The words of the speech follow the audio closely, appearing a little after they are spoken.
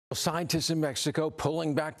Scientists in Mexico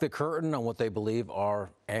pulling back the curtain on what they believe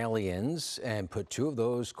are aliens and put two of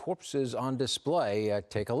those corpses on display.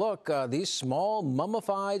 Take a look. These small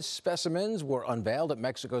mummified specimens were unveiled at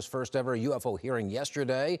Mexico's first ever UFO hearing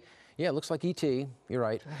yesterday. Yeah, it looks like E.T. You're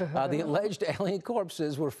right. The alleged alien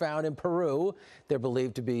corpses were found in Peru. They're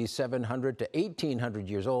believed to be 700 to 1,800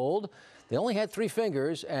 years old. They only had 3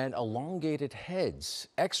 fingers and elongated heads.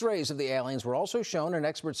 X-rays of the aliens were also shown, and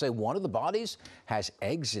experts say one of the bodies has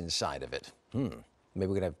eggs inside of it. Maybe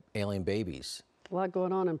we could have alien babies. A lot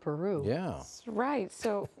going on in Peru. Yeah. Right.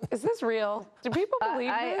 So is this real? Do people believe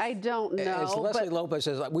this? I don't know. As Leslie Lopez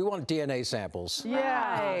says, we want DNA samples.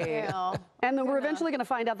 Yeah. Right. And then we're eventually going to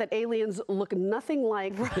find out that aliens look nothing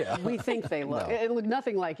like we think they look. No. It look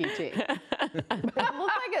nothing like E.T. It looks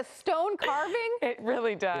like a stone carving. It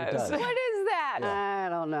really does. It does. What is that? I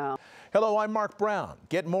don't know. Hello, I'm Mark Brown.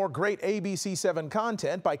 Get more great ABC7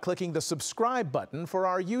 content by clicking the subscribe button for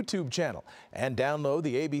our YouTube channel and download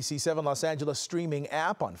the ABC7 Los Angeles streaming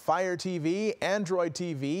app on Fire TV, Android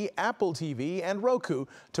TV, Apple TV, and Roku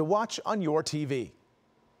to watch on your TV.